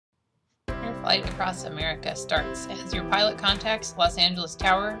flight across America starts as your pilot contacts Los Angeles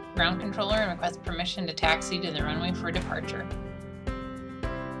Tower ground controller and requests permission to taxi to the runway for departure.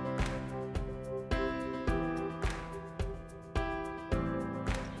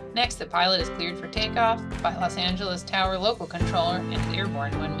 Next, the pilot is cleared for takeoff by Los Angeles Tower local controller and is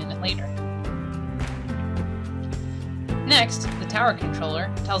airborne 1 minute later. Next, the tower controller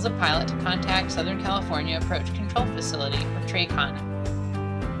tells the pilot to contact Southern California Approach Control Facility, or TRACON.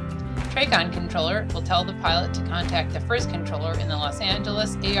 TRACON controller will tell the pilot to contact the first controller in the Los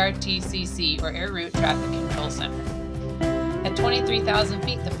Angeles ATC, or Air Route Traffic Control Center. At 23,000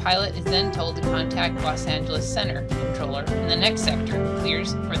 feet, the pilot is then told to contact Los Angeles Center controller in the next sector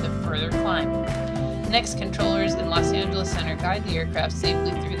clears for the further climb. Next, controllers in Los Angeles Center guide the aircraft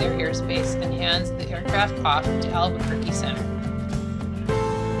safely through their airspace and hands the aircraft off to Albuquerque Center.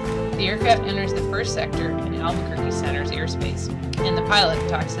 The aircraft enters the first sector in Albuquerque Center's airspace, and the pilot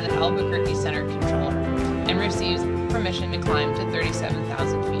talks to the Albuquerque Center controller and receives permission to climb to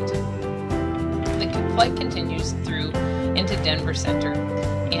 37,000 feet. The flight continues through into Denver Center,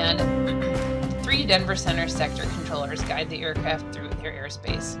 and 3 Denver Center sector controllers guide the aircraft through their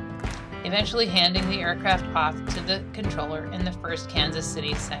airspace, eventually handing the aircraft off to the controller in the first Kansas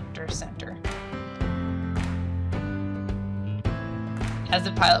City sector center. As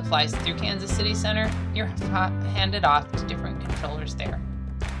the pilot flies through Kansas City Center, you're handed off to different controllers there.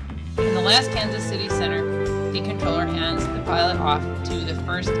 In the last Kansas City Center, the controller hands the pilot off to the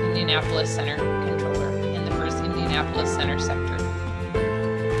first Indianapolis Center controller in the first Indianapolis Center sector.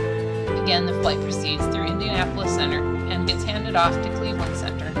 Again, the flight proceeds through Indianapolis Center and gets handed off to Cleveland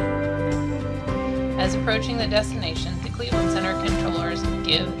Center. As approaching the destination, the Cleveland Center controllers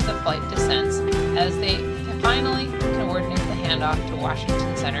give the flight descents as they finally coordinate the handoff to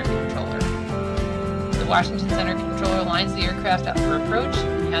Washington Center controller. The Washington Center controller lines the aircraft up for approach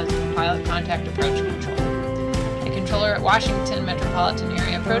and has the pilot contact approach control. The controller at Washington Metropolitan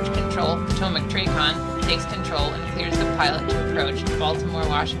Area Approach Control, Potomac TRACON, takes control and clears the pilot to approach Baltimore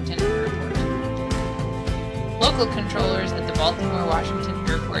Washington Airport. Local controllers at the Baltimore Washington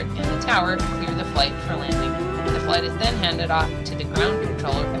Airport and the tower clear the flight for landing. The flight is then handed off to the ground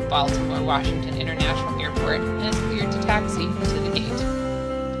controller at Baltimore Washington International Airport and is cleared to taxi to the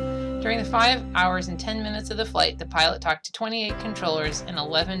gate. During the 5 hours and 10 minutes of the flight, the pilot talked to 28 controllers in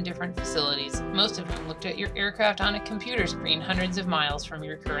 11 different facilities, most of whom looked at your aircraft on a computer screen hundreds of miles from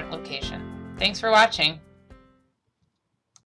your current location. Thanks for watching.